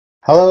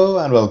Hello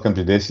and welcome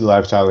to Desi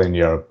Lifestyle in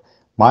Europe.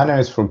 My name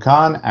is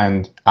Furqan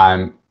and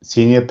I'm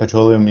Senior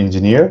Petroleum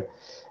Engineer.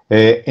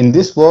 In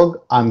this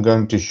vlog, I'm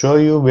going to show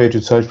you where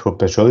to search for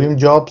petroleum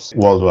jobs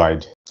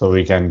worldwide. So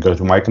we can go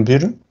to my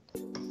computer.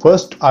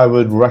 First, I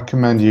would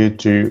recommend you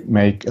to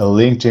make a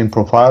LinkedIn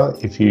profile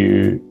if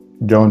you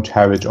don't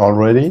have it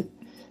already.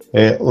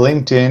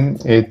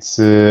 LinkedIn, it's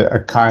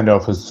a kind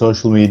of a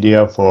social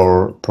media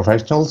for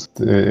professionals.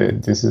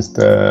 This is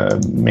the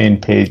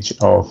main page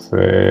of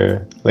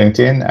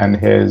LinkedIn, and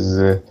here's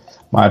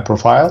my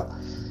profile.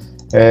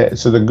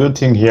 So the good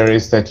thing here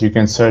is that you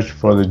can search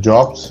for the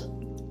jobs,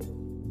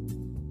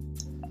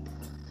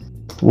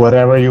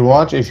 whatever you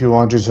want. If you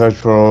want to search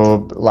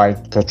for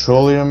like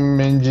petroleum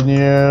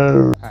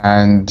engineer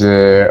and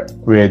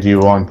where do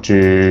you want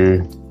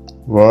to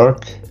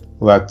work,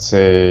 let's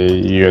say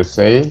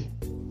USA.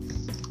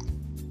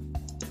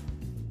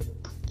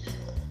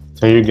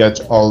 So you get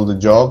all the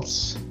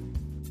jobs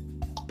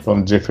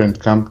from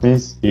different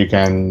companies. You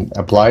can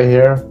apply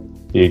here.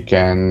 You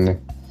can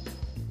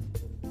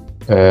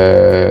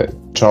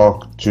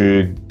talk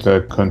to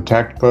the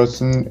contact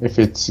person if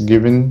it's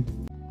given.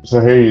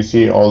 So here you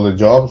see all the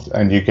jobs,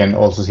 and you can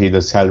also see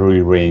the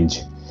salary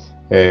range.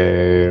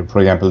 For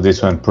example,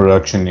 this one,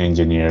 production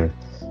engineer.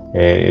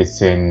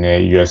 It's in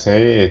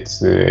USA. It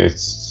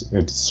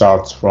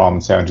starts from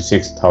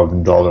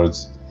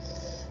 $76,000.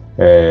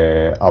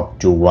 Up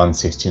to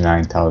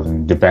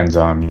 169,000, depends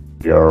on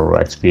your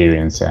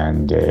experience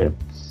and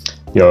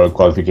your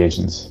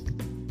qualifications.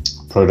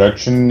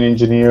 Production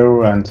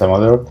engineer and some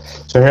other.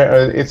 So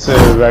here it's a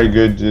very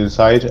good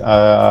site.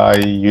 I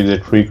use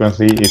it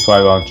frequently if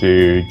I want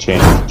to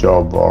change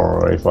job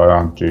or if I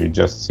want to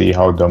just see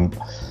how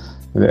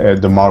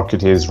the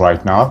market is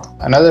right now.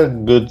 Another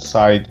good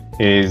site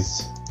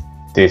is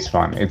this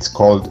one. It's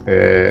called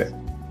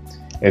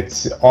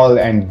it's oil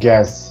and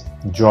gas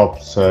job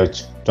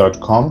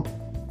search.com,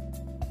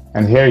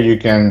 and here you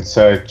can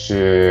search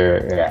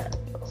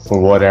for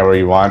whatever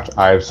you want.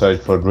 I've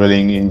searched for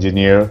drilling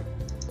engineer,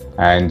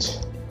 and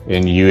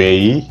in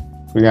UAE,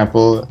 for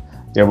example,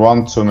 there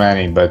weren't so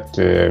many, but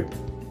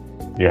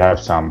you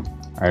have some.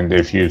 And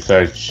if you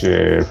search,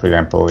 for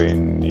example,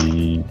 in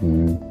the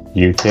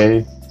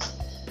UK,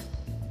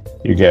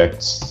 you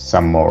get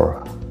some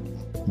more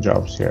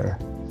jobs here.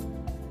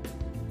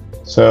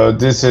 So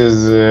this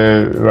is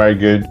a very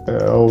good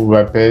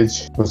web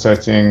page for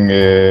searching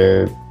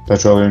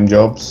petroleum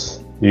jobs.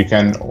 You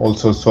can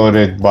also sort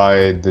it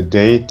by the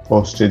date,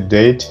 posted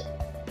date,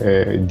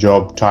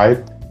 job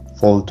type,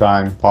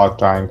 full-time,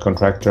 part-time,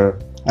 contractor.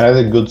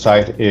 Another good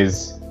site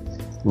is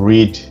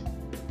read.co.uk.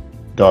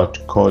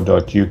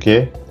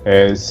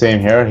 Same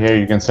here. Here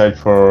you can search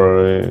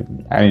for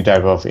any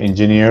type of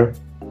engineer,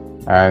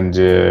 and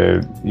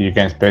you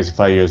can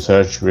specify your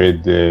search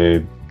with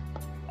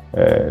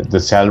the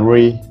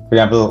salary. For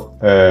example,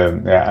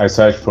 I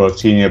searched for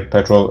senior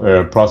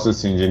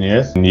process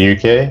engineers in the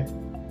UK.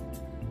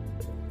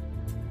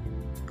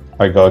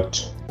 I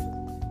got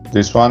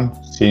this one,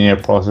 senior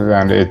process,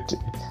 and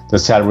the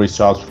salary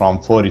starts from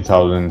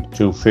 40,000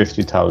 to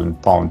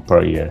 50,000 pounds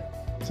per year.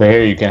 So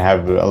here you can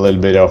have a little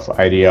bit of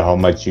idea how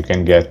much you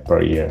can get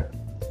per year.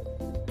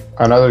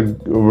 Another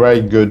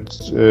very good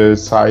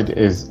site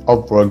is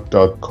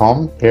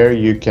Upwork.com. Here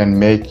you can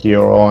make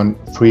your own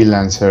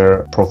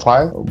freelancer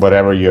profile.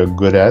 Whatever you're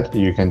good at,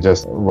 you can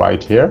just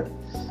write here.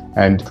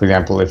 And for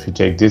example, if you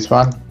take this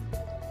one,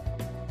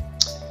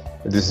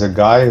 this is a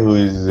guy who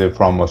is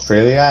from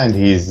Australia, and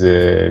he's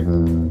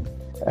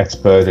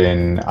expert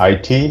in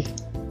IT.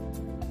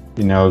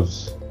 He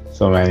knows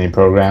so many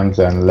programs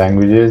and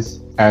languages.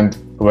 And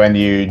when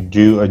you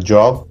do a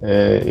job,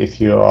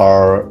 if you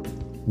are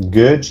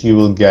good, you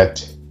will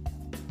get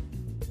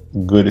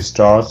good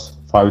stars,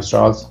 5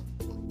 stars,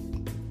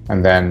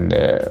 and then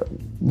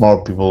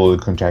more people will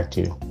contact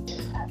you.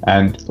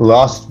 And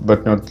last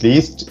but not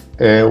least,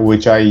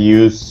 which I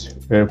use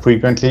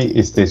frequently,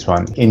 is this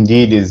one.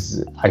 Indeed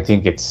is, I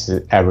think it's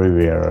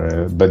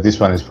everywhere, but this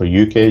one is for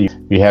UK.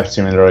 We have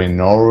similar in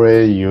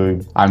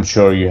Norway. I'm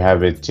sure you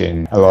have it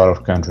in a lot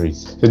of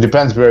countries. So it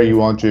depends where you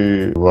want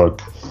to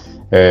work.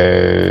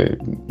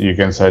 You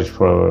can search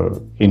for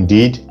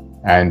Indeed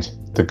and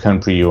the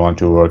country you want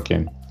to work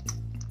in.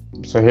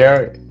 So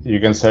here you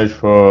can search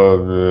for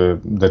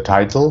the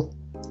title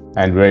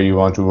and where you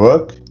want to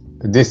work.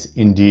 This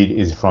Indeed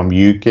is from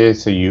UK,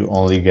 so you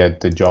only get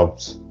the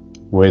jobs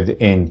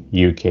within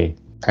UK,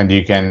 and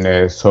you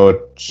can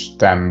sort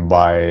them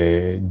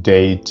by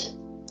date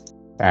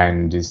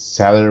and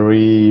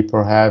salary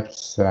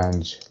perhaps,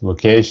 and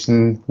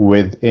location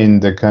within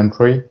the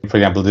country. For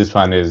example, this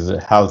one is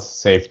health,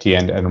 safety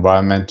and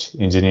environment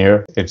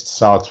engineer. It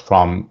starts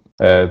from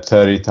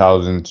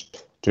 30,000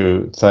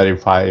 to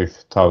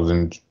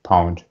 35,000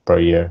 pounds per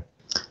year.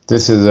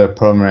 This is a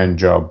permanent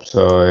job,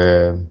 so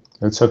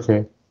it's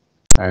okay,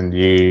 and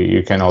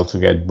you can also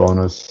get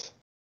bonus.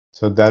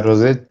 So that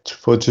was it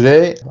for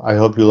today. I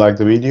hope you liked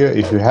the video.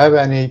 If you have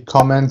any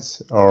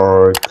comments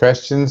or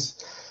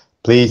questions,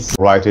 please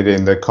write it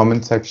in the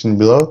comment section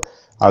below.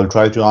 I'll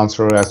try to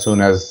answer as soon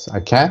as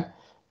I can.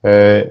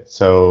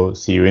 So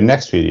see you in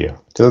next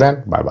video. Till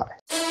then, bye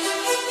bye.